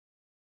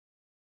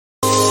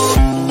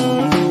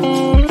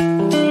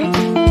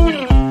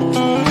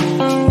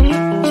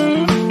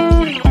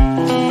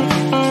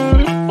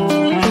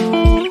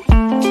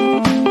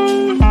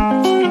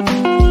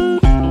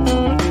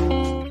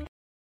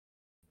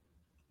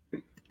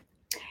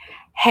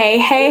Hey,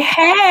 hey,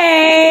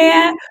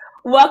 hey.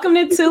 Welcome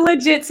to Too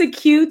Legit to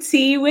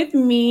QT with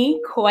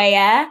me,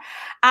 Koya.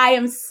 I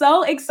am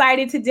so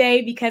excited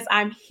today because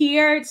I'm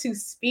here to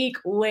speak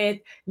with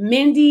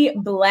Mindy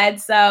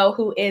Bledsoe,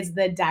 who is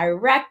the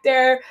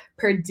director,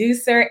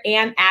 producer,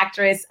 and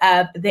actress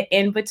of The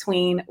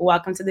In-Between.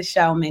 Welcome to the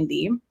show,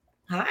 Mindy.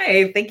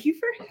 Hi, thank you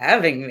for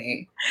having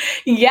me.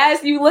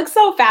 Yes, you look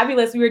so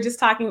fabulous. We were just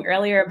talking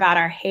earlier about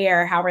our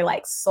hair, how we're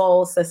like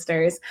soul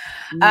sisters.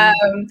 I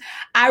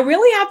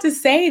really have to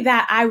say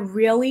that I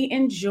really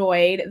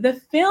enjoyed the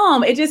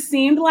film. It just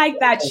seemed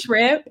like that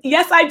trip.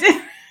 Yes, I did.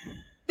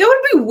 It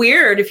would be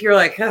weird if you're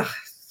like, oh,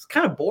 it's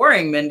kind of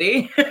boring,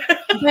 Mindy.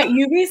 But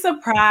you'd be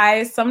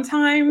surprised.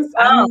 Sometimes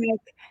I'm like,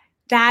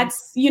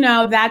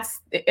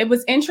 it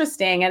was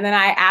interesting. And then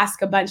I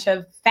ask a bunch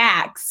of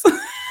facts.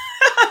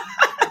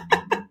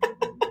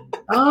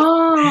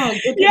 Oh,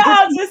 yeah,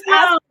 I'll just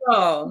ask.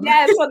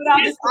 Yeah, so then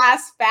I'll just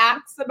ask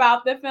facts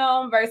about the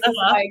film versus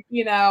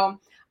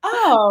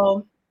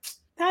oh,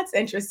 that's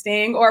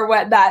interesting or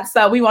what that.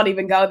 So we won't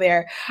even go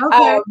there.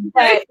 Okay.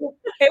 But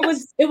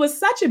it was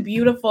such a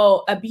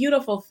beautiful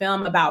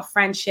film about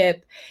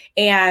friendship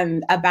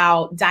and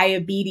about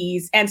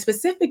diabetes and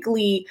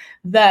specifically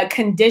the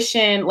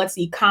condition, let's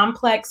see,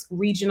 complex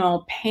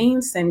regional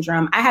pain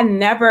syndrome. I had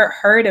never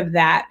heard of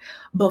that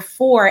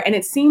before, and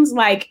it seems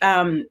like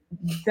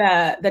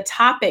the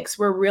topics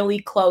were really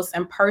close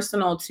and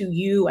personal to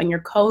you and your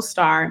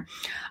co-star.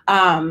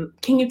 Can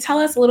you tell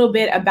us a little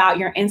bit about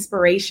your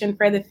inspiration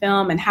for the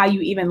film and how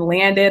you even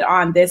landed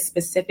on this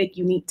specific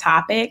unique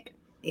topic?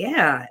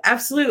 Yeah,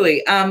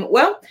 absolutely.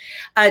 To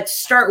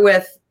start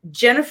with,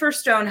 Jennifer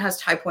Stone has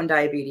type 1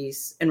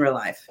 diabetes in real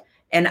life,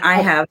 and I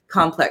have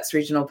complex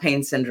regional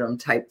pain syndrome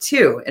type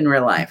 2 in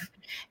real life.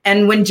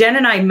 And when Jen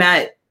and I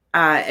met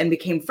and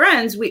became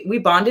friends, we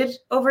bonded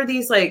over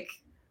these like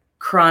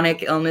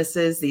chronic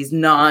illnesses, these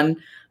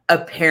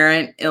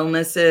non-apparent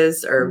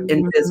illnesses or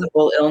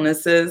invisible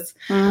illnesses.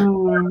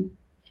 And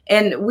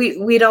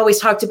we'd always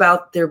talked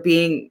about there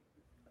being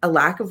a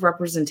lack of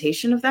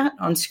representation of that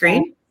on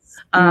screen.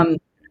 And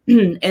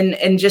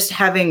just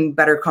having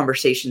better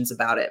conversations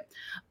about it.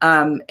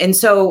 And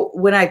so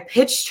when I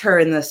pitched her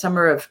in the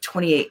summer of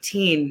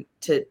 2018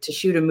 to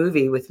shoot a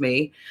movie with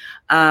me,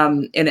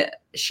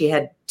 she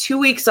had 2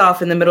 weeks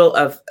off in the middle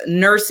of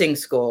nursing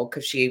school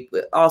because she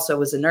also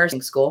was in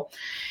nursing school.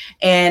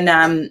 And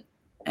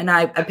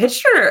I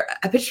pitched her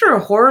a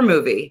horror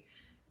movie,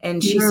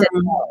 and she said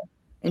no.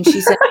 And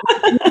she said,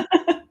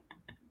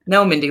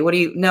 no, Mindy,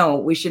 no,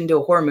 we shouldn't do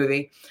a horror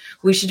movie.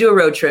 We should do a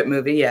road trip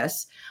movie.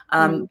 Yes.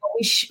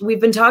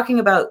 We've been talking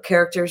about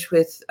characters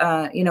with,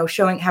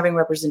 having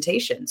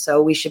representation.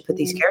 So we should put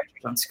these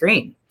characters on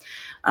screen.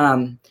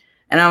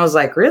 And I was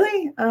like,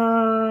 really?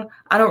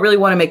 I don't really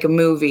want to make a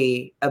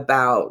movie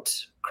about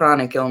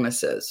chronic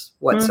illnesses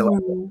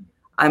whatsoever.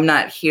 I'm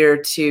not here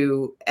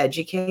to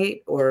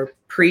educate or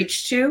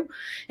preach to.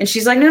 And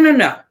she's like,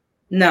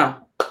 no.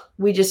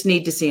 We just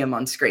need to see him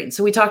on screen.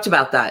 So we talked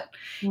about that.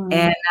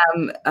 And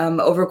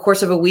over a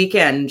course of a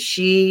weekend,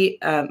 she,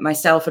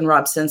 myself, and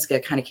Rob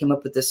Sinska kind of came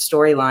up with this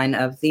storyline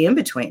of The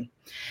In-Between.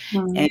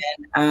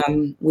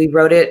 And we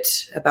wrote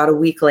it about a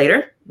week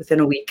later, within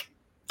a week.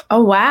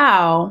 Oh,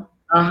 wow.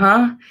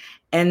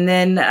 And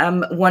then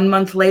 1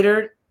 month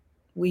later,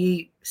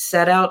 we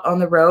set out on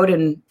the road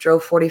and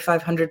drove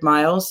 4,500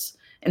 miles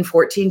in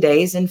 14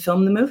 days and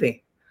filmed the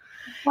movie.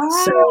 Wow.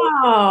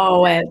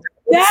 So,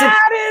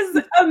 that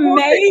is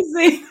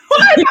amazing.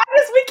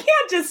 We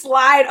can't just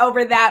slide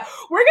over that.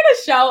 We're going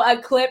to show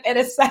a clip in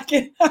a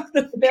second of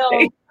the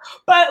film,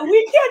 but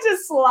we can't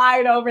just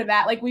slide over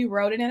that. Like, we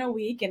wrote it in a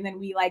week, and then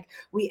we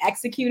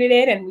executed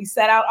it, and we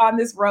set out on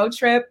this road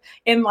trip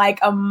in like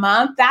a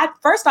month. That,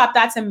 first off,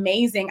 that's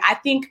amazing. I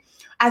think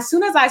as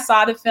soon as I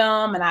saw the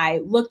film and I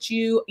looked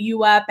you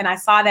up and I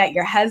saw that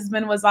your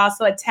husband was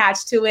also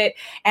attached to it,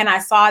 and I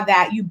saw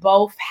that you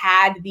both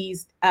had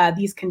these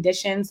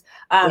conditions,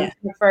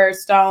 for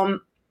Stone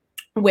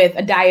with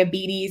a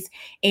diabetes,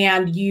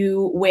 and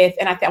you with,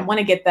 and I want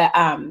to get the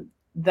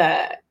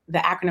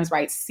acronyms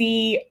right,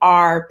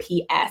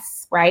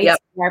 CRPS, right?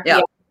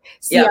 Yep.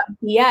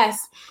 CRPS.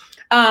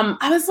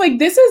 I was like,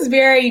 this is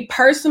very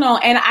personal,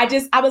 and I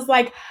was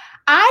like,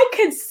 I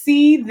could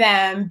see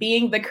them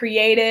being the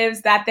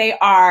creatives that they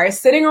are,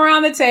 sitting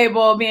around the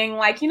table being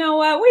like, you know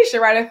what, we should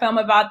write a film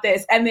about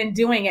this, and then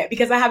doing it,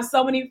 because I have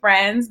so many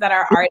friends that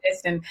are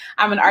artists, and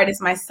I'm an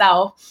artist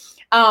myself.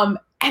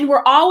 And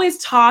we're always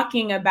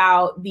talking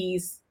about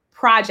these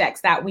projects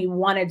that we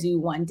want to do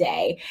one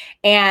day.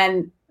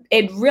 And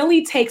it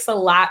really takes a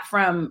lot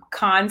from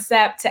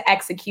concept to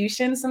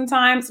execution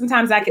sometimes.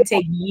 Sometimes that could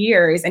take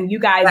years, and you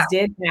guys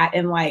did that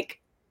in like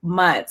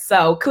months.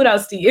 So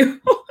kudos to you.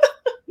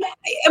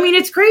 I mean,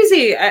 it's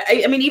crazy.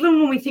 I mean, even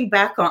when we think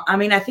back on,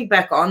 I think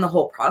back on the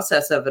whole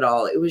process of it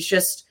all, it was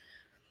just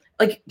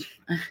like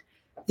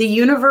the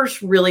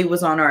universe really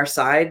was on our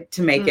side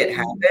to make it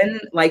happen.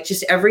 Like,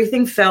 just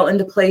everything fell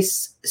into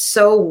place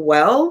so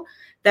well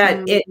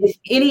that if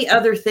any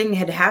other thing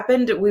had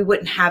happened, we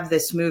wouldn't have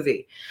this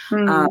movie.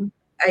 And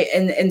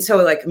so,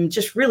 like, I'm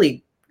just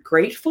really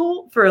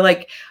grateful for,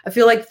 like, I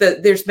feel like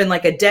there's been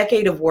like a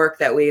decade of work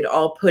that we'd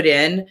all put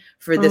in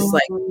for this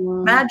like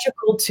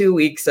magical 2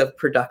 weeks of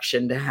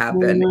production to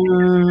happen.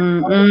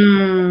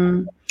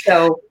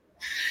 So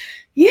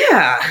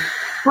yeah.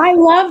 I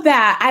love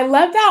that. I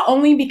love that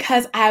only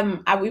because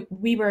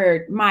we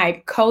were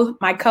my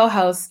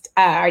co-host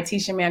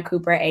Artisha Mann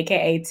Cooper,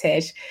 aka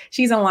Tish.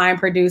 She's a line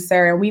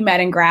producer, and we met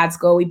in grad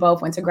school. We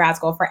both went to grad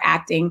school for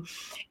acting.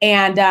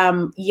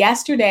 And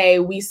yesterday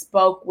we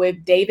spoke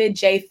with David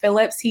J.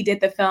 Phillips. He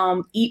did the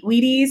film Eat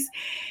Wheaties,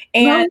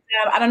 and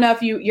I don't know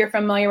if you're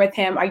familiar with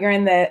him. You're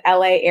in the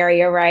LA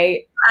area,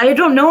 right? I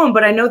don't know him,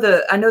 but I know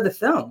the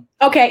film.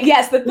 Okay,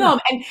 yes, the film.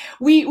 And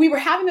we were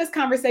having this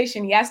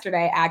conversation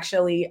yesterday,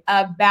 actually,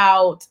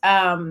 about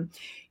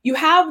you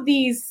have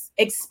these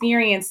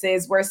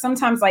experiences where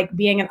sometimes, like,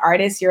 being an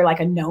artist, you're like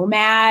a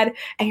nomad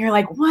and you're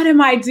like, what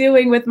am I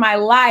doing with my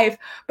life?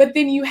 But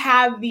then you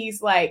have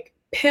these like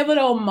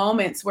pivotal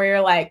moments where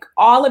you're like,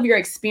 all of your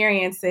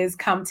experiences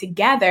come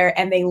together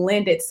and they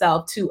lend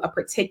itself to a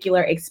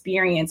particular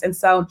experience. And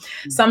so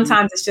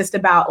sometimes it's just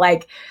about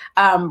like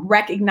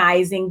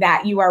recognizing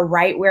that you are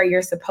right where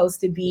you're supposed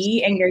to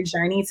be in your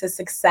journey to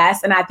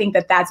success. And I think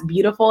that that's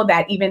beautiful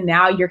that even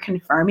now you're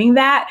confirming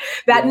that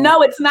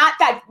no, it's not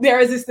that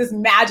there is this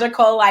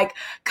magical like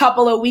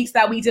couple of weeks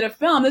that we did a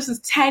film. This is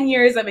 10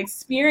 years of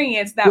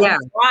experience that we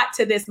brought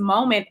to this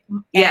moment.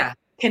 Yeah.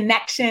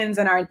 Connections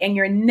and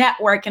your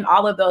network and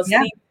all of those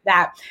things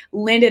that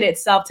lended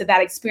itself to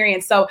that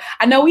experience. So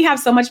I know we have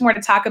so much more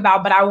to talk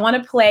about, but I want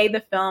to play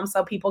the film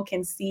so people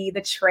can see the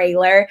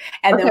trailer,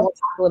 and then we'll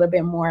talk a little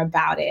bit more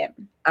about it.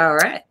 All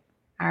right.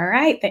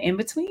 The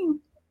In-Between.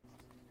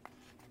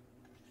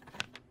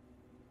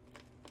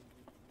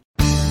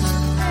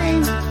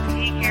 Hey,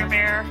 Care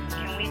Bear,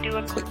 can we do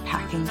a quick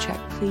packing check,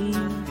 please?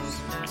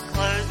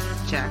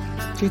 Clothes? Check.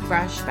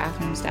 Toothbrush,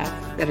 bathroom stuff.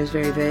 That is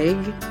very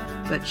vague,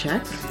 but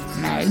check.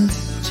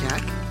 Meds.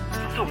 Check.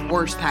 The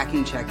worst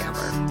packing check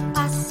ever.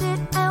 I sit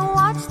and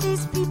watch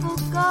these people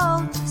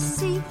go to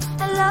see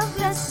a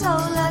loveless soul,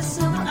 a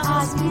silver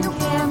eyes. We don't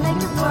care, make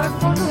it work,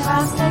 for the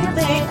rest, stay up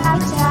late,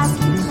 out of task,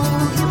 keep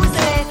on, you was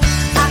it.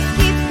 I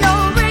keep your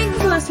ring.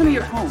 When's the last time you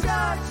were home?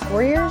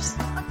 4 years?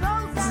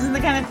 This isn't the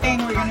kind of thing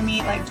where you're gonna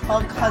meet like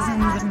 12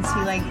 cousins and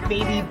see like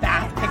baby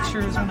bath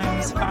pictures when I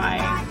was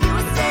 5. You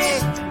was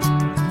it.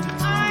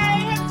 I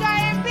have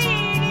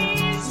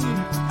diabetes.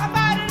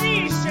 About an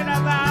Eastern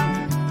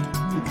about.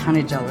 I'm kind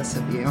of jealous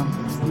of you.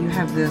 You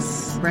have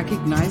this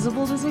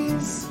recognizable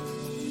disease?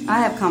 I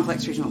have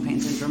complex regional pain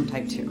syndrome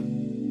type 2. I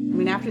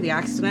mean, after the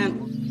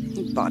accident,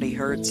 my body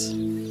hurts.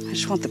 I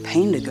just want the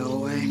pain to go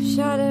away.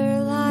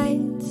 Shutter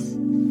lights.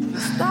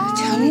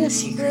 Tell me a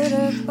secret.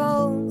 Bitter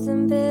bones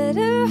and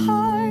bitter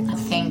hearts. I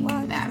think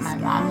that my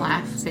mom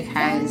left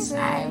because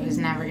I was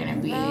never going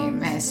to be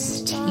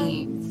Miss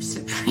Teen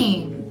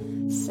Supreme.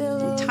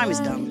 Time is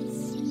dumb.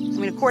 I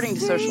mean, according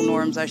to social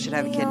norms, I should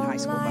have a kid in high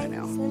school by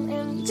now.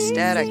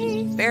 Instead, I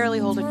can barely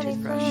hold a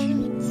toothbrush.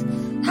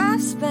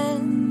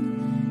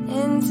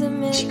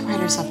 She cried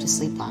herself to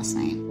sleep last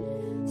night.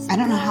 I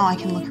don't know how I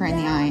can look her in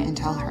the eye and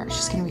tell her.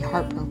 She's going to be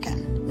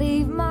heartbroken.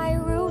 I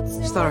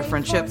just thought our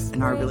friendship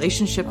and our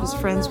relationship as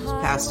friends was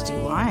past due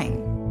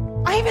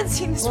lying. I haven't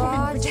seen this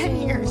woman for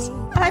 10 years,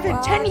 and I've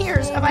had 10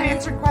 years of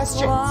unanswered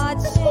questions.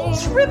 This whole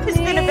trip has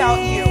been about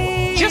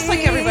you, just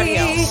like everybody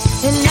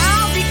else. And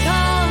I'll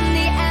become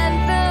the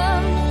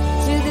anthem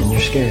to this.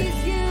 You're scared.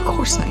 Of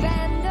course I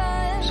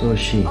am. So is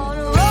she.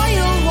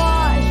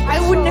 I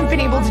wouldn't have been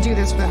able to do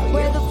this without you.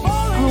 I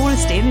don't want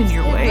to stand in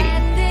your way.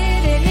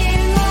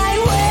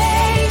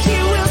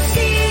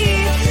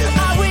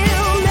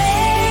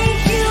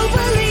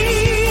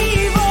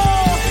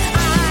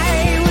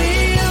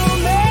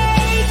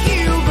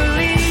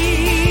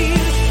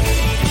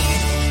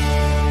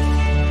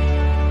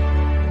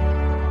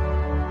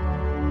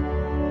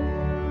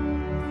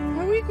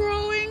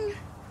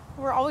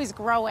 We're always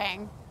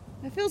growing.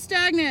 I feel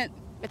stagnant.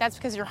 But that's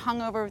because you're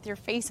hungover with your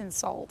face in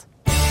salt.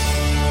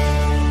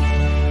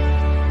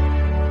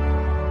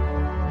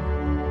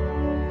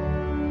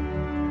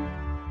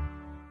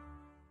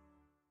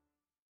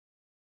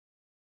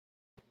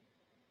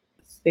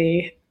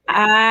 See,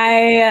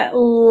 I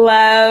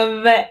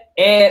love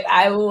it.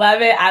 I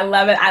love it. I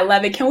love it. I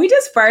love it. Can we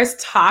just first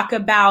talk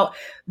about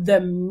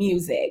the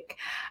music?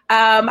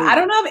 I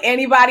don't know if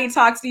anybody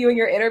talks to you in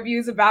your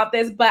interviews about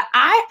this, but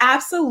I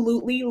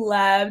absolutely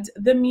loved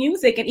the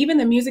music and even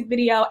the music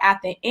video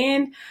at the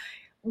end.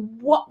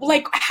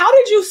 How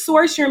did you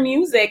source your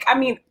music? I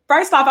mean,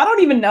 first off, I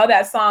don't even know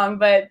that song,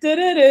 but You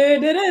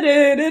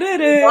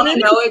want to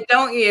know it,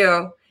 don't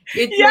you?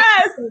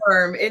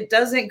 It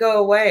doesn't go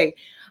away.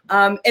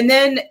 And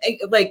then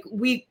like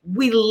we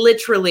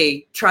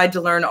literally tried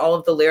to learn all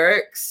of the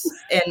lyrics.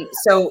 And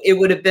so it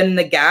would have been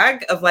the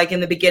gag of like in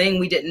the beginning,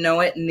 we didn't know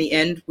it. In the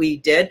end, we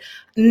did.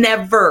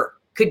 Never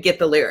could get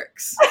the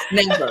lyrics.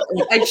 Never.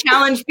 I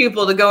challenge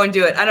people to go and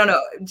do it. I don't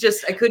know.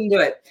 I couldn't do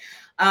it.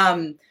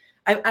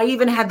 I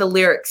even had the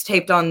lyrics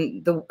taped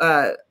on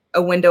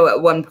a window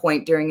at one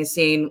point during a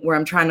scene where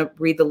I'm trying to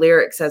read the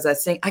lyrics as I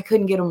sing. I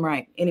couldn't get them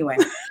right. Anyway,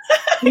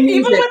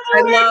 music.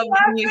 I love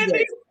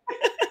music.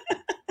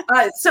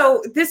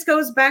 So this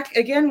goes back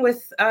again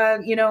with,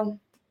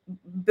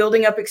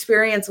 building up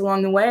experience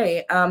along the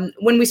way.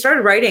 When we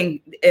started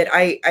writing it,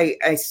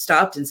 I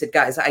stopped and said,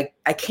 guys,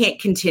 I can't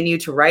continue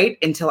to write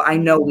until I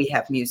know we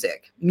have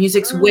music.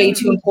 Music's way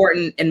too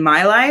important in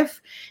my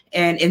life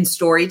and in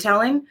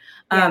storytelling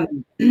that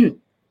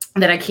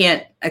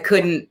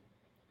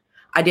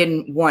I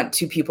didn't want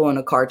two people in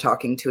a car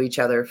talking to each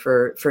other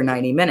for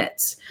 90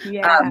 minutes.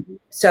 Yeah.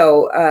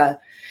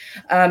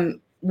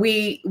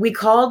 We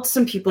called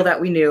some people that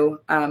we knew.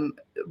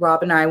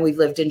 Rob and I, we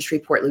lived in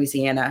Shreveport,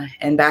 Louisiana.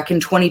 And back in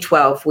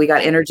 2012, we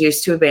got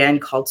introduced to a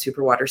band called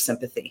Superwater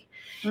Sympathy.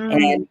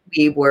 And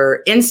we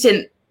were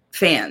instant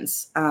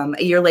fans. A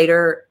year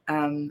later,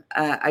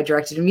 I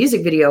directed a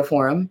music video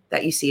for them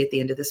that you see at the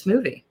end of this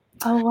movie.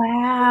 Oh,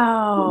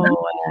 wow.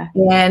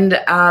 And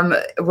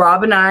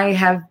Rob and I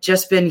have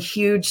just been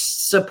huge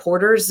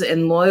supporters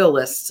and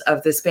loyalists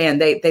of this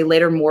band. They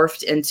later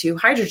morphed into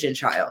Hydrogen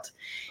Child.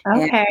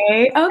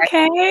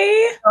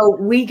 Okay. So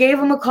we gave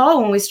them a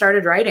call when we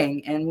started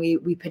writing, and we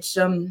pitched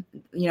them,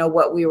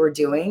 what we were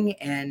doing,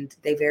 and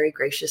they very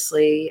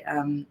graciously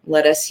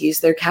let us use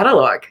their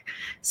catalog.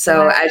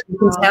 So as you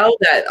can tell,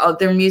 that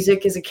their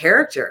music is a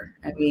character.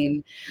 I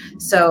mean,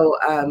 so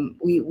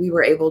we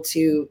were able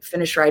to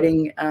finish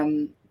writing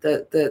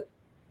the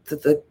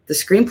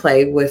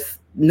screenplay with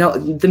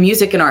the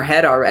music in our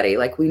head already.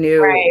 Like we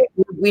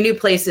knew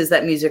places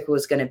that music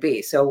was going to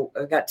be. So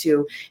I got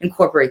to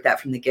incorporate that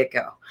from the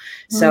get-go.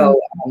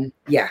 So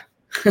yeah.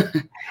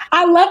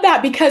 I love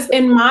that, because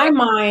in my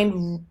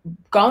mind,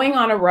 going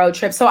on a road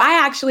trip. So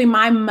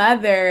my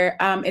mother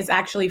is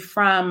actually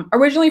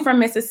originally from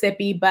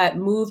Mississippi, but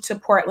moved to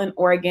Portland,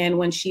 Oregon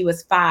when she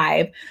was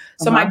 5.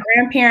 So my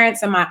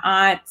grandparents and my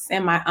aunts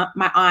and my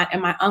aunt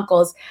and my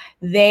uncles,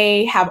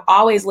 they have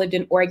always lived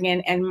in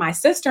Oregon. And my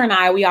sister and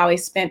I, we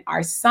always spent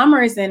our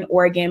summers in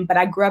Oregon, but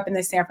I grew up in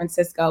the San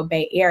Francisco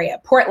Bay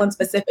Area, Portland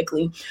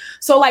specifically.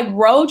 So like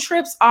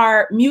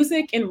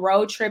music and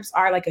road trips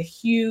are like a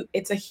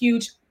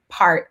huge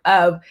part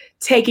of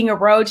taking a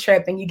road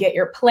trip, and you get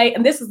your play.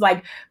 And this is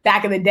like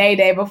back in the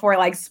day before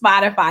like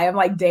Spotify. I'm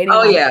like dating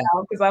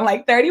myself because I'm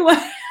like 31.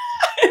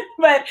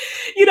 But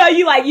you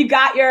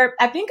got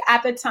I think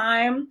at the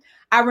time,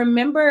 I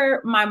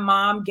remember my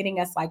mom getting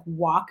us like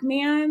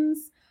Walkmans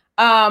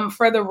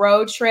for the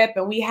road trip,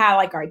 and we had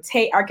like our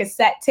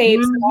cassette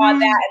tapes and all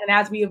that. And then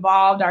as we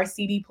evolved, our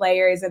CD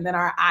players and then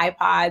our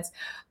iPods.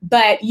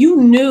 But you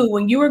knew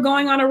when you were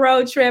going on a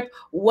road trip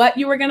what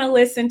you were going to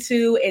listen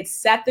to. It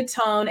set the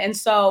tone. And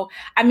so,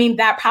 I mean,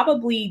 that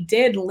probably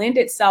did lend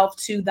itself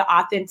to the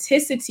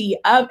authenticity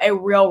of a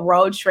real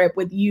road trip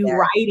with you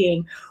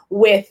writing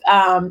with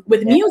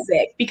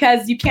music,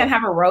 because you can't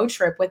have a road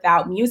trip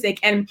without music.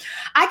 And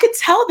I could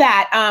tell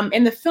that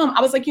in the film.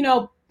 I was like,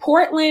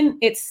 Portland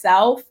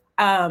itself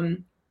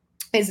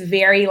is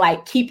very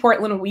like keep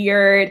Portland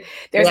weird.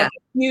 There's like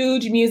a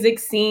huge music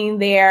scene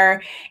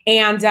there.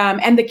 And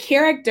the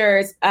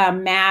characters,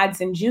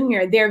 Mads and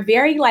Junior, they're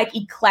very like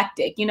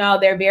eclectic,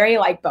 they're very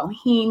like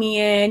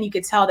bohemian. You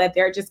could tell that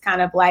they're just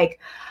kind of like,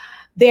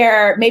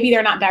 they're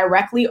not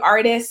directly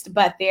artists,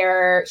 but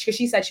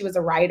she said she was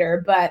a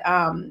writer, but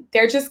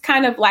they're just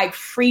kind of like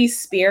free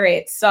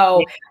spirits.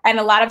 So, and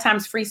a lot of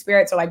times free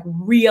spirits are like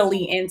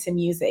really into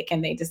music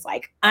and they just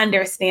like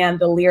understand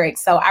the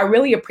lyrics. So I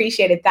really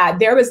appreciated that.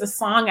 There was a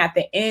song at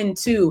the end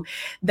too,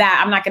 that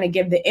I'm not going to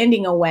give the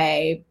ending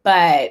away,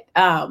 but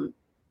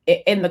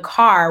in the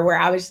car where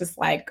I was just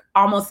like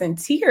almost in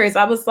tears.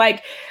 I was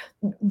like,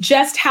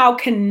 just how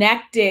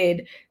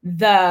connected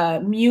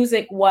the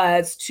music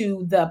was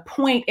to the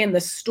point in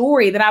the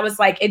story, that I was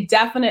like, it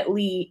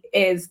definitely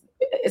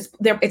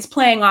it's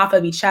playing off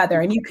of each other.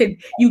 And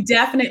you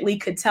definitely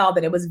could tell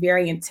that it was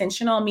very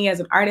intentional. Me as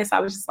an artist, I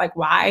was just like,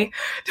 why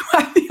do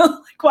I feel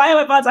like, why am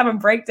I about to have a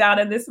breakdown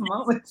in this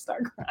moment and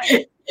start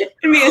crying?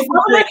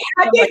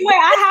 I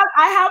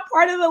have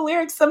part of the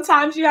lyrics.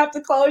 Sometimes you have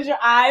to close your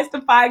eyes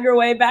to find your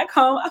way back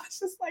home. I was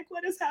just like,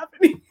 what is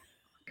happening?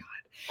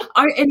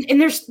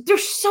 And they're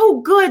so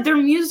good. Their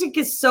music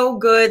is so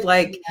good.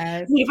 Like,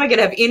 if I could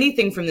have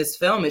anything from this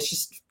film, it's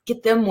just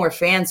get them more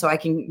fans so I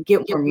can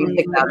get more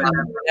music out of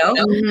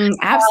them.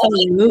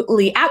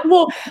 Absolutely.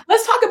 Well,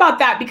 let's talk about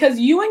that, because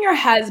you and your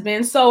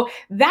husband, so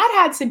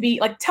that had to be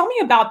like, tell me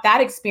about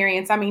that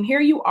experience. I mean, here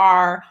you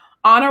are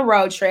on a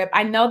road trip.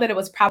 I know that it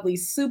was probably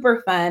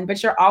super fun,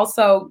 but you're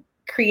also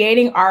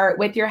creating art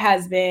with your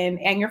husband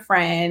and your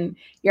friend.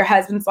 Your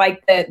husband's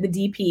like the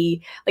DP.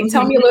 Like,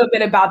 tell me a little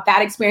bit about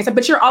that experience.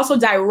 But you're also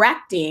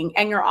directing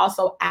and you're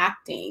also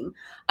acting.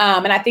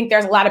 And I think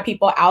there's a lot of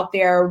people out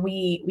there.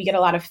 We get a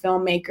lot of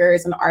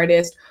filmmakers and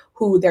artists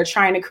who they're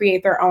trying to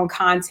create their own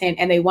content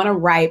and they want to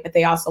write, but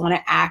they also want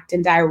to act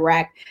and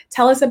direct.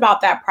 Tell us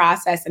about that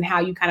process and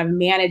how you kind of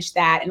manage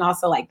that, and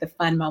also like the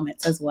fun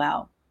moments as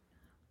well.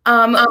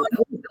 Well,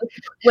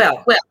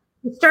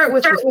 Start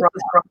with Rob.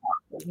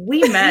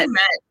 We met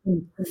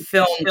in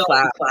film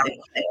class.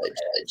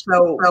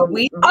 So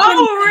we.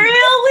 Oh,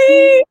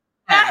 really?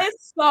 That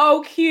is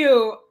so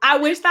cute. I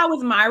wish that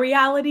was my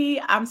reality.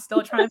 I'm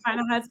still trying to find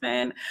a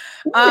husband.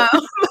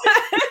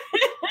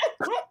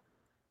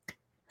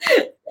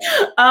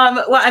 Well,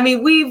 I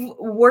mean, we've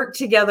worked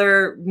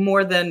together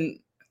more than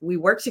we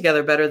work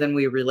together better than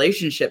we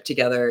relationship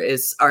together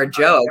is our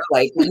joke.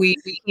 Like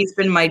he's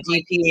been my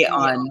DP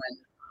on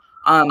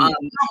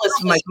countless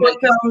of my short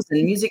films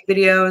and music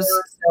videos.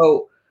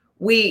 So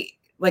we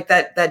like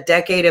that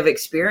decade of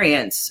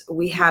experience.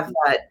 We have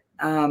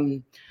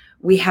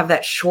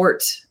that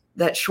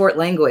short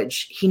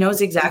language. He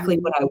knows exactly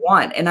what I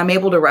want, and I'm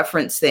able to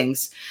reference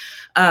things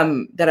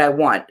that I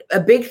want. A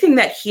big thing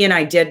that he and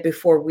I did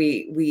before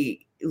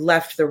we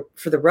left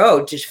for the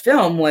road to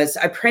film was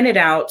I printed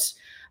out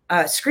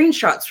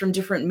screenshots from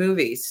different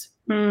movies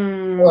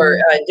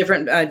or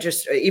different,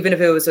 just even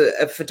if it was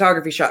a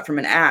photography shot from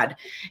an ad,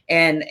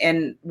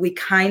 and we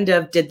kind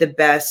of did the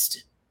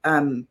best.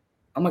 Oh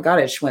my God,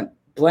 I just went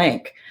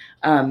blank.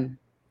 Oh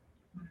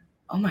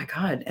my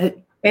God. Do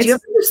you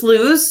ever just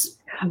lose?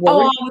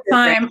 All the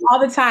time.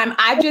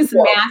 I just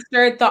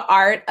mastered the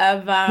art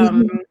of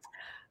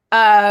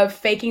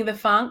faking the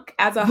funk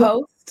as a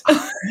host.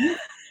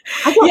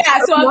 Yeah,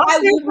 so if I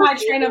lose my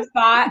train of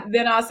thought,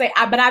 then I'll say,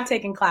 but I've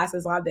taken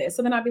classes on this.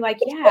 So then I'll be like,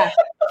 yeah.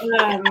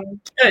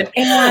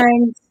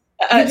 And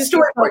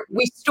storyboard.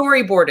 We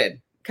storyboarded.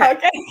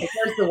 Okay.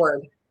 There's the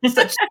word.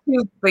 Such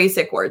two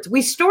basic words.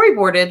 We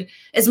storyboarded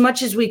as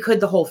much as we could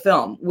the whole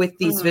film with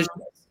these visuals.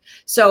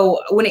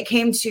 So when it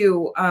came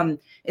to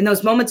in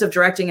those moments of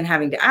directing and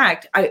having to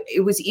act,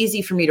 it was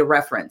easy for me to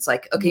reference.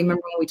 Like, okay,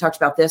 remember when we talked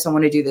about this? I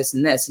want to do this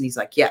and this. And he's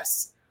like,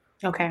 yes.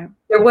 Okay.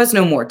 There was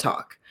no more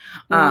talk.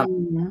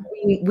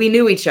 We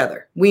knew each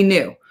other. We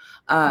knew.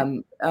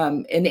 And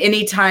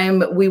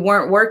anytime we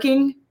weren't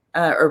working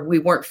or we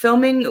weren't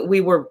filming,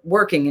 we were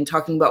working and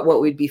talking about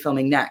what we'd be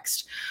filming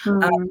next.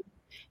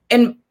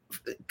 And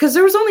because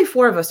there was only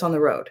 4 of us on the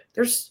road.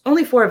 There's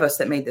only 4 of us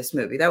that made this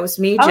movie. That was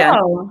me, Jen,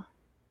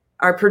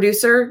 our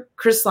producer,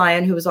 Chris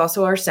Lyon, who was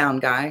also our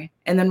sound guy,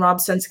 and then Rob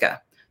Senska.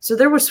 So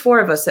there was 4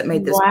 of us that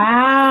made this.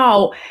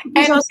 Wow.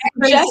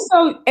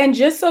 And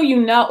just so you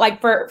know,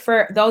 like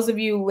for those of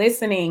you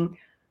listening,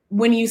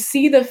 when you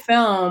see the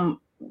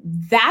film,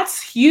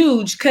 that's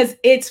huge because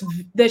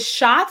the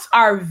shots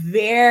are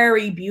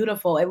very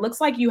beautiful. It looks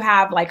like you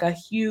have like a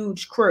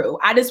huge crew.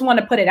 I just want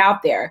to put it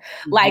out there.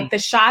 Like the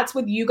shots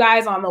with you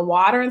guys on the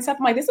water and stuff.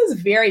 I'm like, this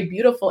is very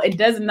beautiful. It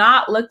does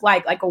not look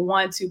like a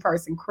 1-2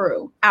 person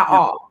crew at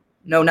all.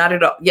 No, not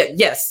at all. Yeah,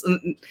 yes.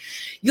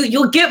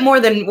 You'll get more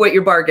than what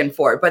you're bargained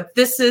for. But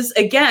this is,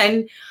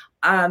 again,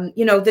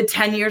 the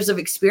 10 years of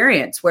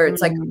experience where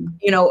it's like,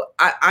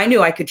 I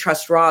knew I could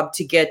trust Rob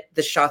to get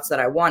the shots that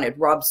I wanted.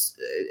 Rob's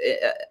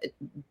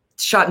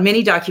shot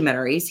many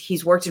documentaries.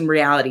 He's worked in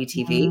reality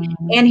TV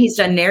and he's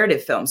done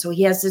narrative film. So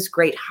he has this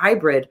great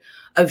hybrid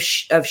of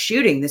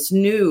shooting, this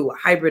new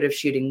hybrid of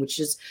shooting, which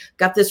has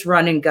got this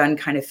run and gun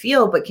kind of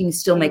feel, but can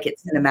still make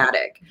it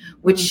cinematic,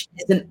 which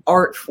is an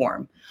art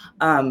form.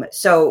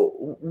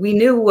 So we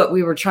knew what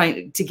we were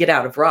trying to get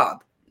out of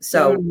Rob.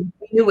 So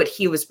we knew what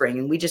he was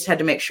bringing. We just had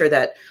to make sure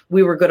that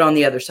we were good on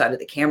the other side of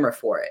the camera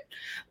for it.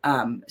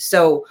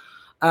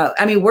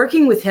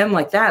 Working with him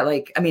like that,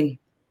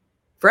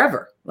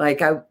 forever.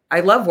 Like I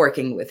love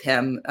working with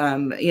him.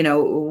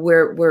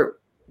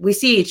 We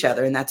see each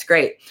other and that's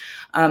great.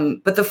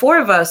 But the 4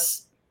 of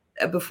us,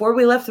 before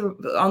we left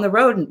on the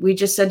road, we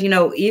just said,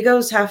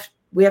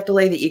 we have to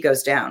lay the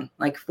egos down.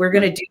 Like we're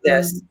going to do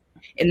this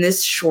in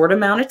this short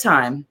amount of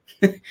time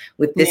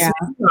with this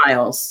many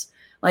miles.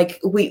 Like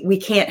we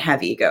can't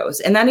have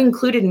egos. And that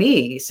included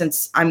me,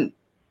 since I'm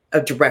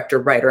a director,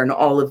 writer, and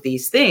all of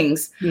these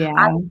things.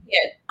 Yeah.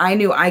 I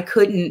knew I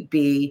couldn't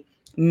be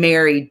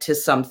married to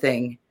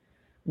something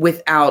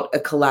without a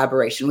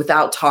collaboration,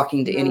 without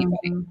talking to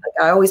anybody.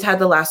 Like, I always had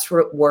the last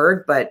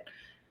word, but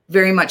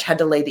very much had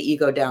to lay the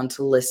ego down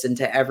to listen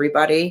to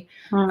everybody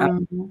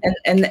and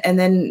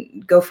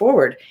then go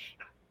forward.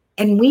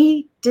 And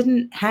we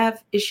didn't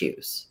have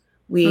issues.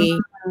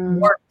 We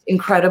worked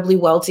incredibly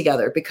well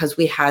together because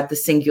we had the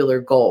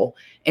singular goal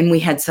and we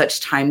had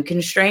such time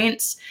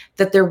constraints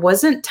that there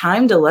wasn't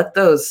time to let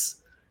those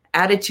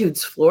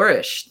attitudes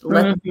flourish.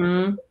 But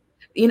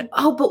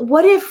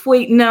what if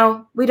we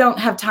don't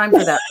have time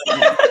for that.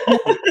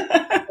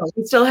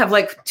 We still have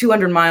like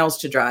 200 miles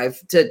to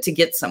drive to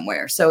get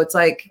somewhere. So it's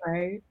like,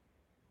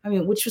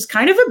 which was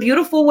kind of a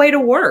beautiful way to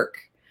work.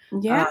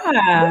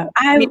 Yeah.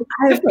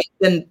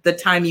 Than the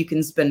time you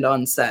can spend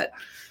on set.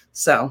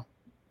 So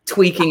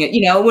tweaking it,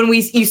 when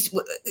we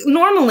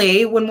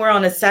normally when we're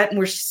on a set and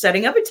we're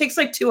setting up, it takes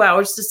like 2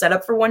 hours to set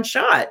up for one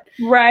shot.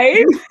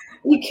 Right.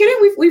 You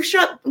kidding?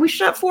 We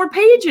shot 4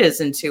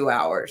 pages in 2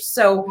 hours.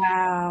 So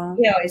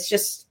it's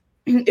just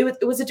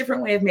it was a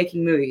different way of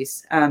making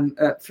movies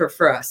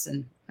for us.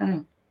 And I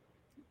don't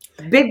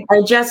know.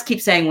 I just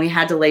keep saying we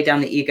had to lay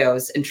down the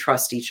egos and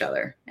trust each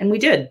other, and we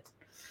did.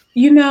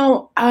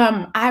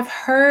 I've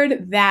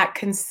heard that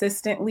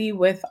consistently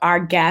with our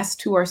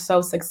guests who are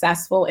so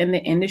successful in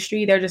the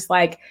industry. They're just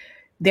like,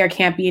 there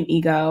can't be an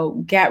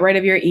ego. Get rid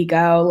of your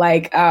ego.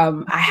 Like,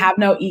 I have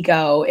no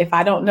ego. If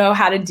I don't know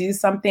how to do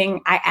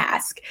something, I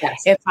ask.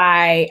 Yes. If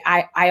I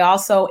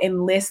also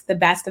enlist the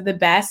best of the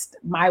best,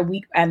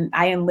 and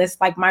I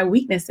enlist like my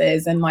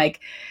weaknesses and like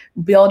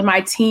build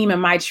my team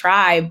and my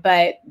tribe.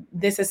 But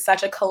this is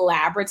such a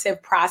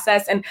collaborative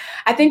process. And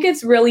I think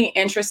it's really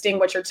interesting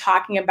what you're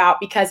talking about,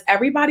 because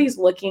everybody's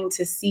looking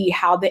to see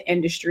how the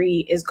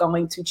industry is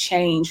going to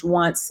change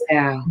once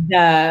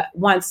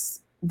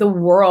the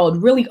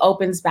world really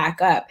opens back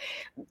up.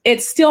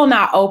 It's still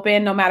not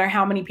open, no matter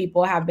how many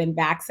people have been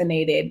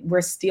vaccinated.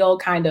 We're still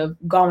kind of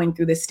going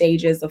through the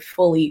stages of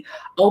fully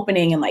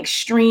opening and like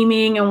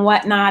streaming and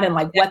whatnot, and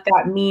like what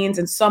that means.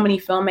 And so many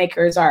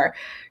filmmakers are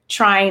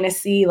trying to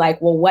see like,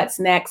 well,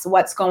 what's next?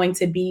 What's going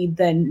to be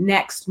the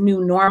next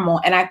new normal?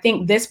 And I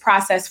think this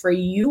process for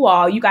you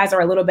all, you guys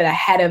are a little bit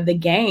ahead of the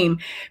game,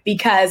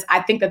 because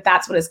I think that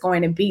that's what it's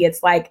going to be.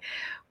 It's like,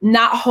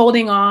 not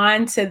holding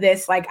on to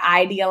this like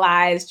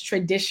idealized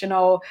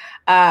traditional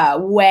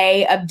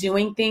way of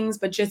doing things,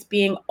 but just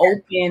being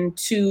open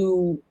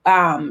to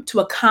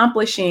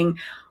accomplishing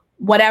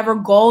whatever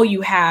goal you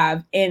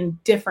have in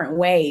different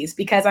ways.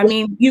 Because I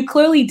mean, you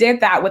clearly did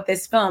that with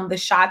this film. The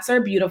shots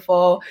are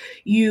beautiful.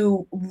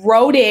 You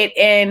wrote it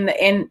in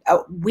a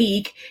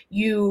week.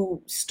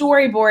 You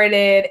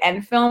storyboarded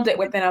and filmed it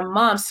within a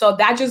month. So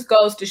that just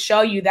goes to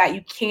show you that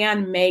you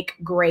can make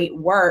great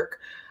work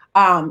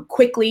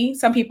quickly.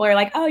 Some people are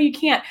like, oh, you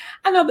can't.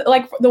 I know that,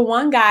 like the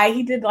one guy,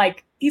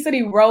 he said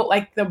he wrote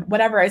like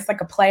it's like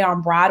a play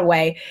on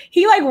Broadway.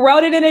 He like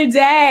wrote it in a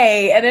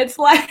day. And it's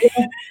like,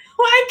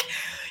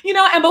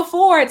 and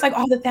before it's like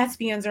all the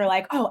thespians are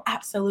like, oh,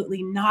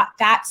 absolutely not.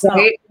 That's not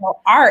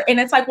real art. And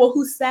it's like, well,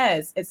 who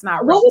says it's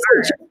not real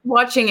art?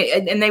 Watching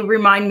it, and they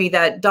remind me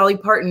that Dolly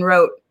Parton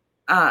wrote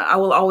I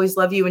Will Always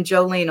Love You and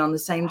Jolene on the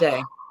same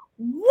day.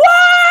 What?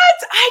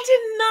 I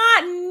did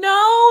not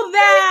know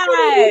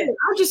that.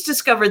 I just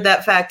discovered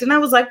that fact, and I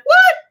was like,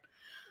 what?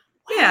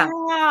 Yeah.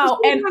 Wow.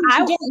 And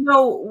I don't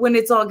know when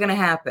it's all going to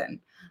happen.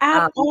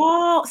 At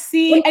all.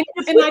 See, and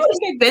I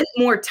think spent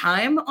more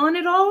time on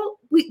it all,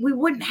 we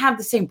wouldn't have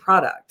the same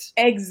product.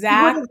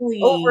 Exactly.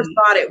 We would have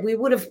overthought it. We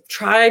would have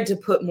tried to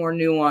put more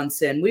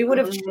nuance in. We would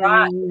have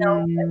tried,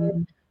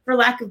 for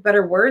lack of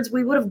better words,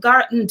 we would have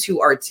gotten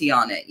too artsy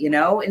on it,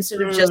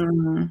 instead of just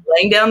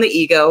laying down the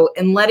ego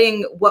and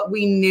letting what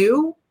we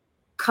knew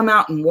come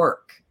out and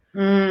work.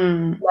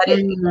 Let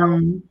it,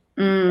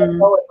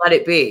 let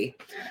it be.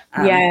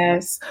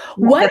 Yes.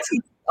 That's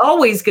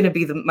always going to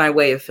be my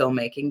way of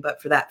filmmaking,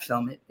 but for that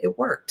film, it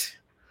worked.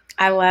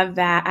 I love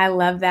that. I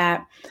love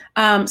that.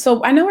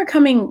 So I know we're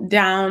coming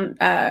down.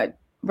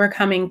 We're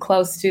coming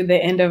close to the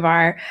end of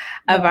our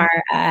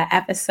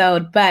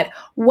episode, but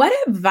what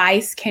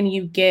advice can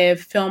you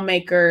give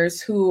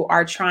filmmakers who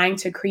are trying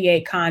to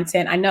create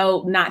content? I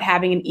know not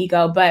having an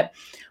ego, but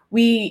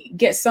we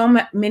get so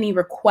many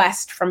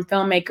requests from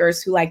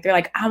filmmakers who they're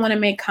like, I want to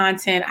make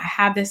content. I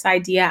have this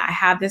idea. I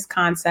have this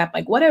concept.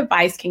 Like, what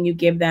advice can you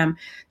give them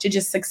to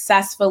just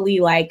successfully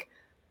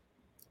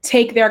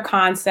take their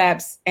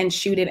concepts and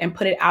shoot it and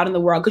put it out in the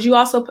world? Because you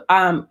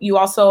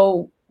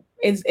also,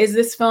 is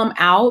this film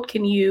out?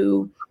 Can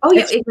you? Oh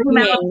yeah, it came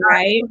out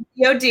right.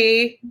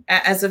 VOD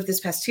as of this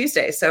past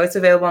Tuesday, so it's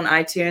available on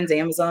iTunes,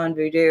 Amazon,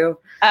 Vudu.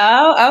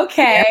 Oh,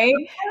 okay.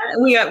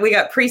 Yeah. We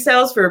got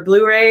pre-sales for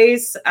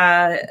Blu-rays.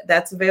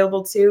 That's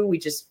available too. We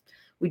just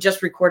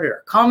recorded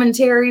our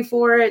commentary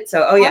for it.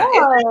 So you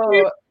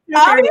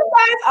guys,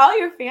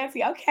 you're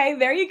fancy. Okay,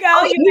 there you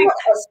go.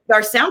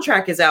 Our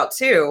soundtrack is out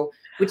too,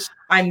 which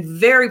I'm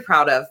very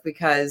proud of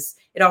because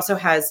it also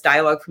has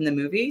dialogue from the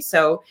movie.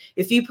 So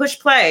if you push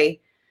play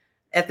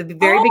at the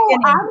very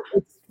beginning,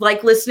 it's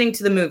like listening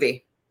to the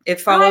movie. It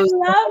follows. I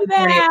love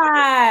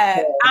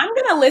that. I'm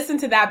going to listen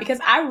to that because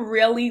I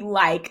really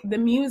like the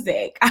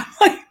music.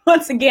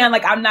 Once again,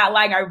 I'm not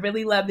lying. I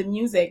really love the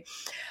music.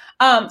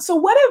 So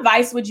what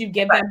advice would you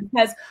give them?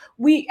 Because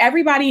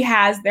everybody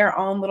has their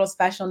own little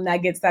special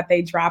nuggets that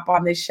they drop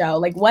on this show.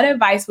 What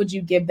advice would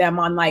you give them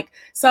on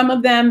some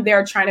of them,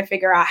 they're trying to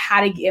figure out how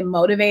to get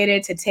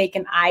motivated to take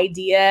an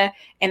idea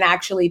and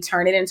actually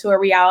turn it into a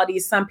reality.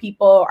 Some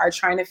people are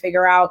trying to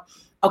figure out,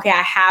 okay,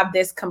 I have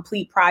this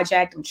complete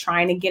project. I'm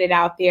trying to get it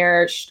out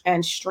there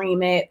and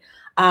stream it.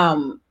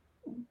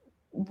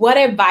 What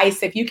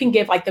advice, if you can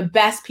give the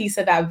best piece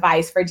of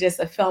advice for just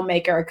a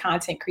filmmaker or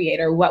content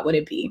creator, what would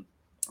it be?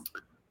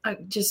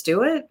 Just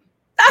do it.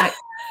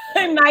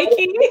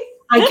 Nike.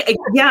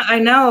 Yeah, I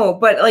know.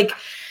 But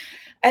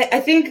I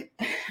think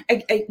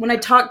when I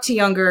talk to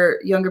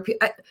younger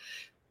people,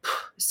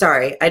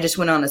 sorry, I just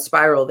went on a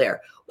spiral there.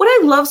 What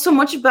I love so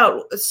much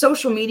about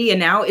social media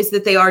now is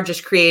that they are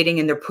just creating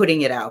and they're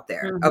putting it out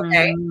there. Mm-hmm.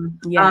 Okay.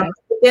 Yeah.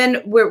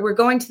 Then we're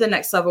going to the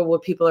next level where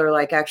people are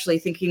actually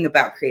thinking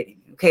about creating.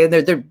 Okay.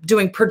 They're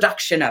doing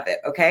production of it.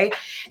 Okay.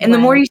 And the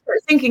more you start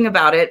thinking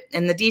about it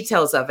and the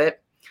details of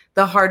it,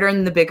 the harder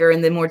and the bigger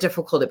and the more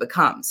difficult it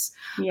becomes.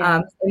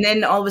 Yeah. And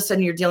then all of a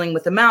sudden you're dealing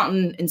with a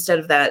mountain instead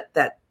of that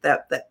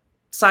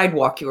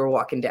sidewalk you were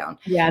walking down.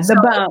 Yeah, the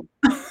bump.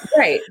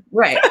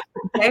 Right.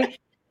 Okay.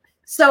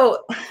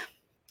 So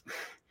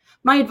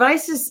my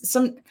advice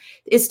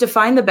is to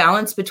find the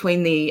balance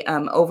between the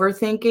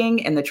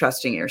overthinking and the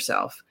trusting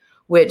yourself,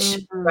 which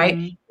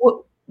right,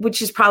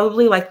 which is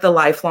probably like the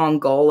lifelong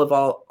goal of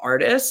all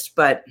artists.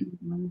 But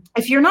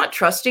if you're not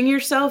trusting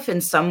yourself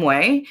in some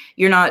way,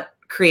 you're not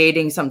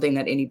creating something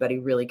that anybody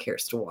really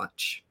cares to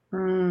watch.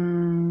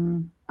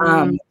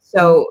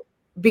 So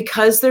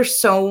because there's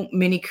so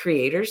many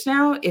creators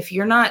now, if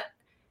you're not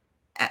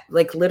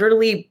like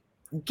literally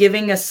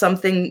giving us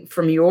something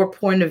from your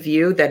point of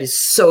view that is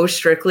so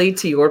strictly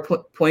to your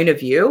point of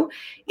view,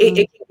 it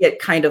can get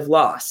kind of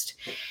lost.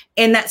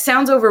 And that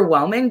sounds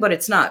overwhelming, but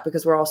it's not,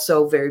 because we're all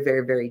so very,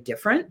 very, very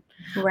different.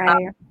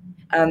 Right.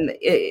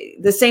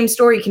 The same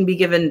story can be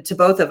given to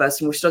both of us,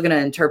 and we're still going to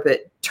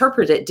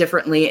interpret it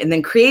differently and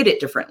then create it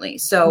differently.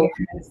 So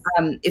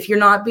if you're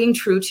not being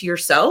true to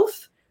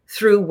yourself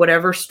through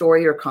whatever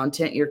story or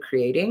content you're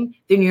creating,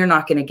 then you're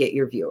not going to get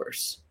your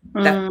viewers.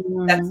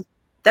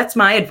 That's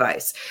my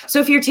advice. So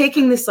if you're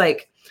taking this,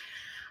 like,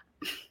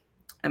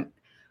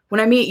 when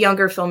I meet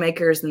younger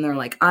filmmakers and they're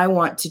like, I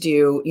want to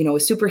do, a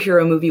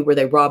superhero movie where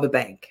they rob a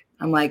bank.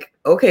 I'm like,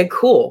 okay,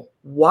 cool.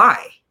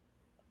 Why?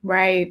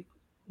 Right.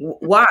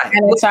 Why?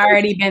 And it's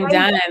already been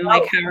done.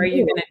 Like, how are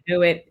you going to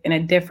do it in a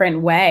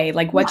different way?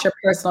 Like, what's your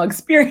personal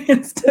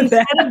experience to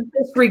that? Instead of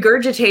just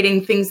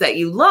regurgitating things that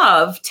you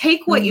love,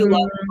 take what you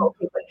love.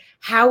 Okay, but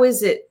how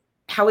is it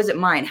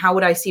mine? How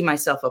would I see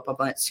myself up on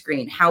that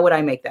screen? How would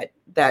I make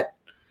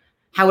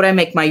how would I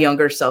make my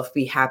younger self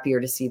be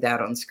happier to see that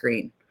on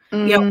screen?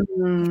 You've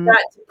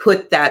got to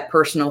put that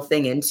personal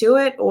thing into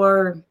it,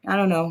 or I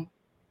don't know.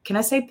 Can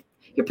I say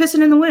you're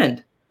pissing in the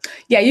wind?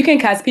 Yeah, you can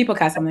cuss. People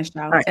cuss on this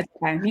show. Right. It's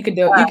okay. You can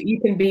do it. You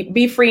can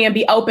be free and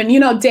be open.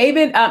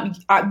 David,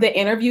 the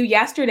interview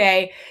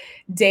yesterday,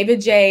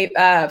 David J.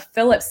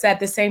 Phillips said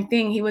the same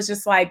thing. He was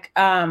just like,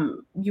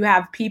 you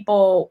have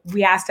people.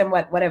 We asked him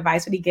what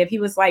advice would he give. He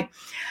was like,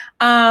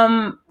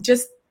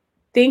 just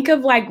think of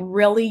like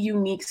really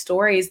unique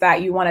stories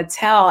that you want to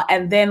tell,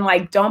 and then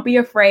like don't be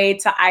afraid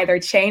to either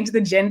change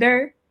the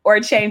gender or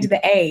change the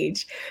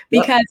age,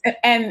 because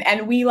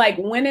and we like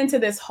went into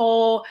this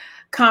whole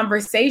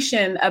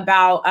conversation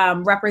about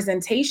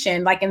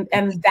representation, like,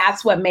 and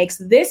that's what makes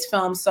this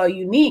film so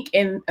unique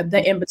in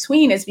the in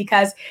between, is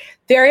because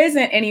there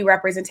isn't any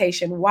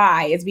representation.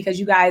 Why? It's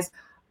because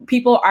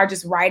people are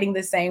just writing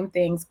the same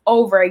things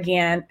over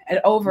again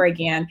and over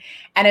again.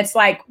 And it's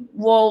like,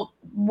 well,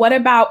 what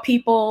about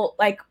people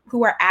like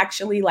who are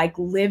actually like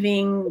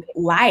living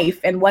life,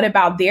 and what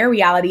about their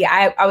reality?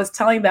 I was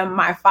telling them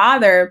my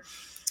father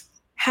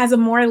has a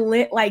more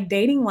lit like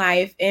dating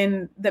life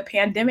in the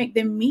pandemic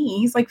than me.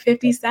 He's like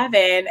 57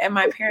 and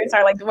my parents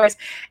are like divorced.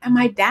 And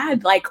my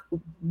dad like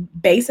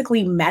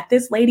basically met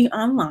this lady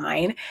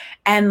online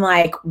and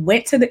like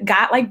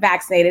got like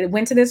vaccinated,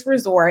 went to this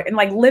resort and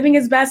like living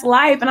his best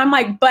life. And I'm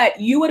like, but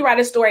you would write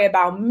a story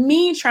about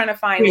me trying to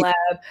find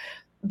love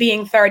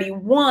being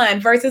 31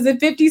 versus a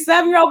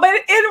 57-year-old, but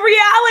in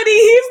reality,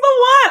 he's the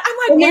one. I'm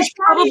like, and there's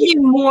probably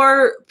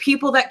more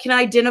people that can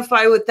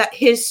identify with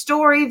his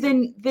story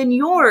than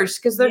yours,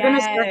 because they're going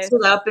to sex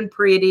it up and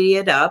pretty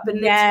it up, and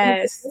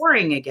it's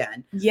boring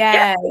again.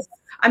 Yes.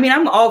 I mean,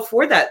 I'm all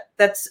for that.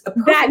 That's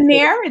that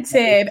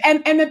narrative.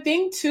 And the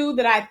thing too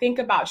that I think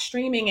about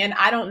streaming, and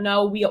I don't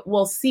know,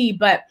 we'll see,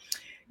 but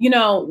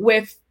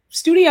with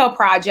studio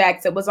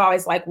projects, it was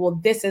always like, well,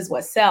 this is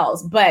what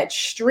sells. But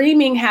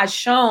streaming has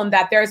shown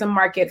that there's a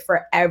market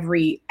for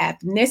every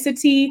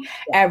ethnicity,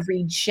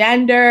 every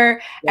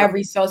gender,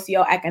 every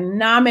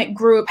socioeconomic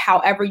group,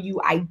 however you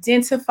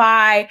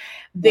identify.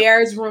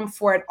 There's room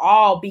for it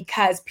all,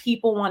 because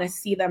people want to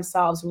see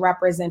themselves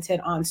represented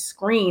on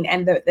screen.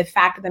 And the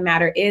fact of the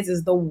matter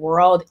is the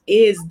world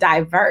is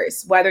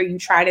diverse. Whether you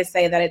try to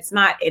say that it's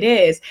not, it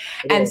is.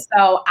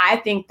 So I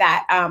think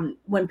that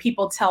when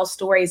people tell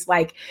stories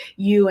like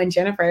you and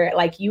Jennifer,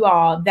 like you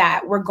all,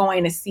 that we're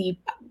going to see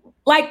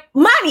like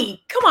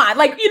money. Come on,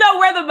 like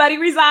where the money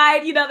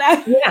reside.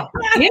 That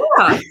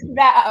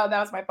that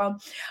was my phone.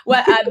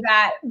 What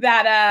that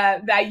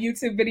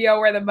YouTube video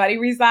where the money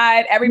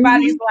reside.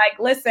 Everybody's like,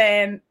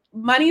 listen,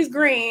 money's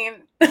green,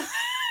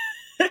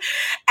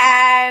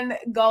 and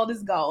gold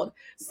is gold.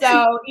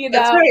 So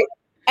That's right.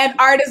 and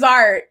art is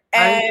art,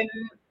 and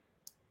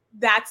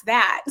that's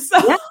that. So.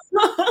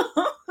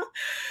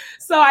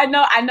 So I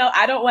know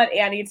I don't want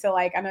Annie to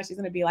like, I know she's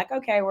going to be like,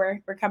 okay, we're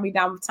coming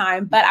down with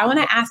time, but I want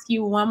to ask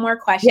you one more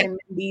question.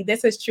 Mindy.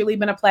 This has truly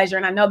been a pleasure.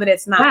 And I know that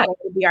it's not going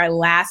to be our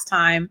last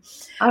time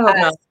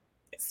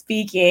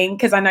speaking,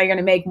 because I know you're going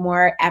to make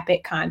more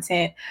epic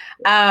content.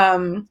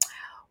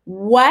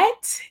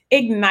 What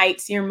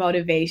ignites your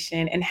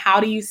motivation, and how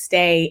do you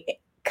stay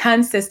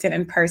consistent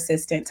and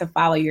persistent to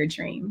follow your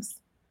dreams?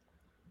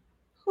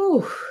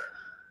 Everybody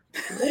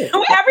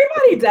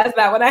does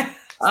that when I...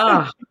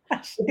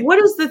 what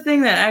is the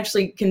thing that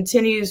actually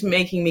continues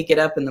making me get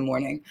up in the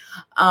morning?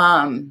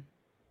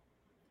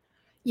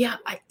 Yeah,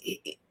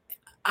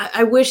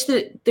 I wish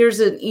that there's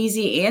an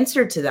easy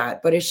answer to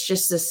that, but it's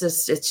just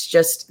it's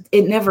just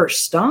it never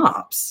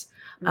stops.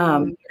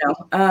 You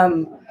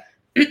know,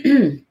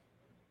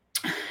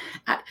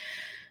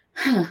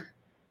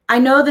 I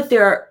know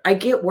that I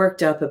get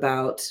worked up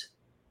about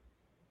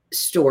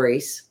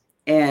stories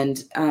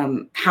and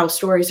how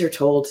stories are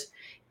told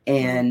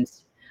and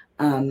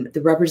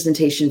the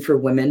representation for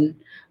women.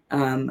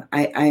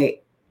 I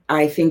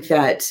think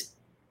that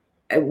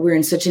we're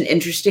in such an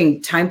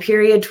interesting time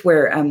period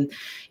where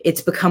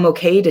it's become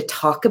okay to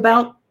talk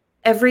about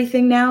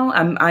everything now.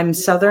 I'm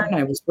Southern.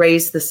 I was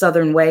raised the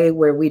Southern way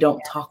where we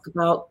don't talk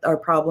about our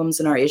problems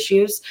and our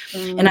issues.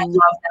 And I love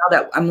now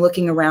that I'm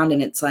looking around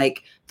and it's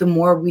like the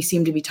more we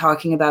seem to be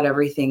talking about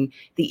everything,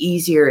 the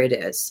easier it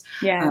is.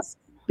 Yes.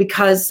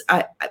 Because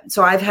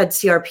I've had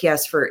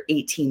CRPS for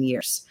 18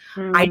 years.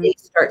 I didn't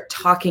start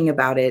talking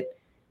about it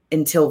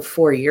until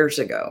 4 years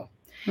ago.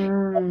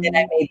 And then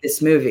I made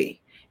this movie.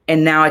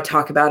 And now I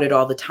talk about it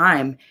all the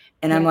time.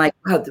 And I'm like,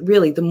 wow,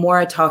 really, the more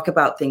I talk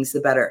about things,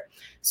 the better.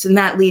 So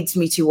that leads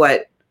me to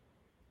what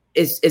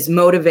is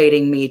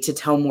motivating me to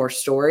tell more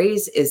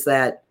stories is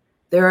that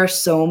there are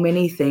so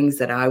many things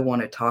that I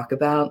want to talk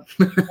about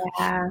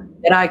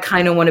that I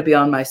kind of want to be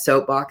on my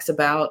soapbox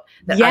about.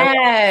 That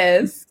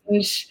yes. I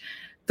change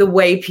the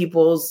way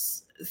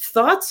people's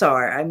thoughts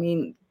are. I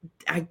mean,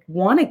 I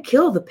want to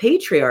kill the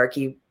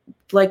patriarchy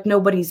like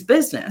nobody's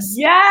business.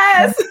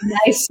 Yes. And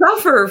I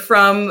suffer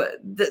from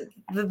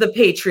the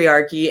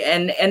patriarchy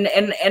and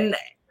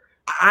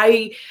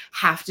I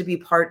have to be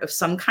part of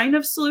some kind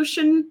of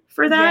solution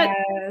for that,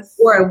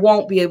 or I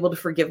won't be able to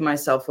forgive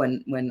myself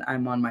when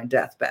I'm on my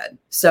deathbed.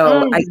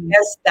 So I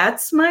guess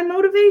that's my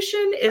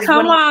motivation. Is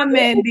come on,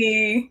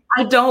 Mindy.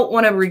 I don't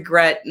want to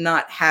regret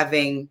not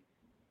having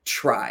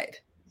tried.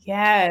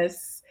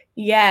 Yes.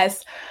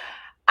 Yes.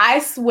 I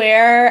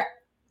swear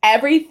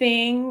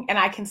everything, and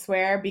I can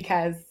swear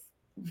because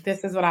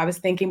this is what I was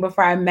thinking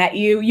before I met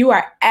you. You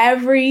are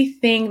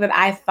everything that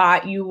I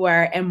thought you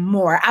were and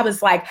more. I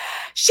was like,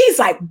 she's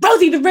like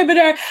Rosie the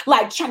Riveter,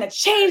 like trying to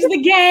change the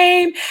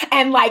game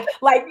and like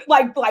burn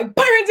down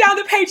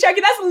the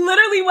patriarchy. That's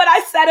literally what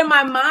I said in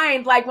my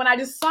mind. Like when I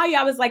just saw you,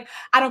 I was like,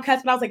 I don't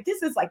cuss, but I was like,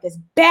 this is like this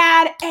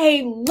bad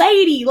A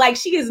lady. Like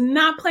she is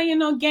not playing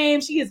no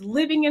games. She is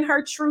living in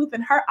her truth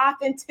and her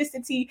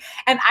authenticity.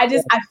 And I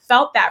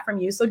felt that from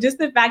you. So just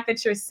the fact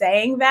that you're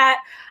saying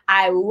that,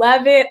 I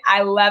love it.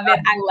 I love it.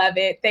 I love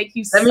it. Thank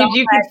you so much. I mean,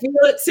 you can feel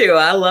it too.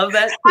 I love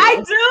that too. I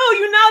do.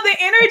 You know, the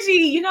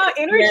energy,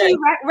 energy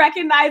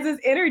recognizes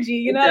energy.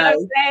 You know what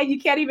I'm saying? You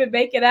can't even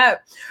make it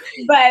up.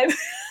 But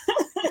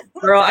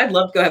girl, I'd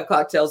love to go have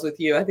cocktails with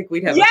you. I think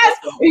we'd have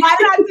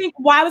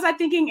why was I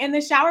thinking in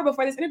the shower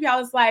before this interview? I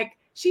was like,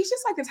 she's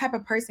just like the type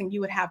of person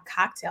you would have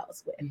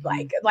cocktails with.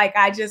 Mm-hmm. Like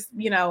I just,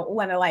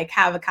 want to like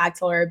have a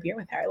cocktail or a beer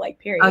with her, like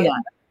period. Oh, yeah.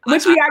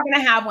 Which we are going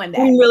to have one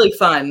day. Really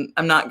fun.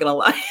 I'm not going to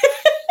lie.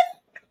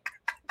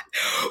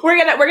 We're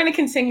gonna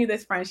continue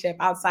this friendship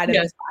outside of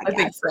this podcast. I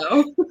think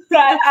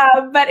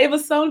so. But it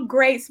was so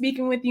great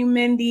speaking with you,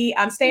 Mindy.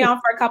 Stay on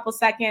for a couple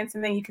seconds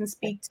and then you can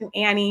speak to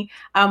Annie.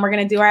 We're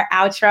gonna do our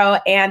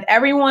outro. And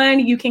everyone,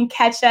 you can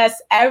catch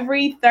us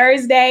every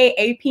Thursday,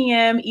 8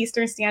 p.m.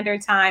 Eastern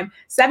Standard Time,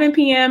 7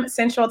 p.m.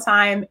 Central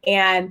Time,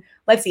 and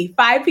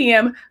 5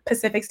 p.m.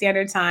 Pacific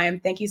Standard Time.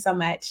 Thank you so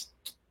much.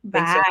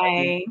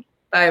 Bye.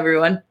 Bye,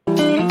 everyone.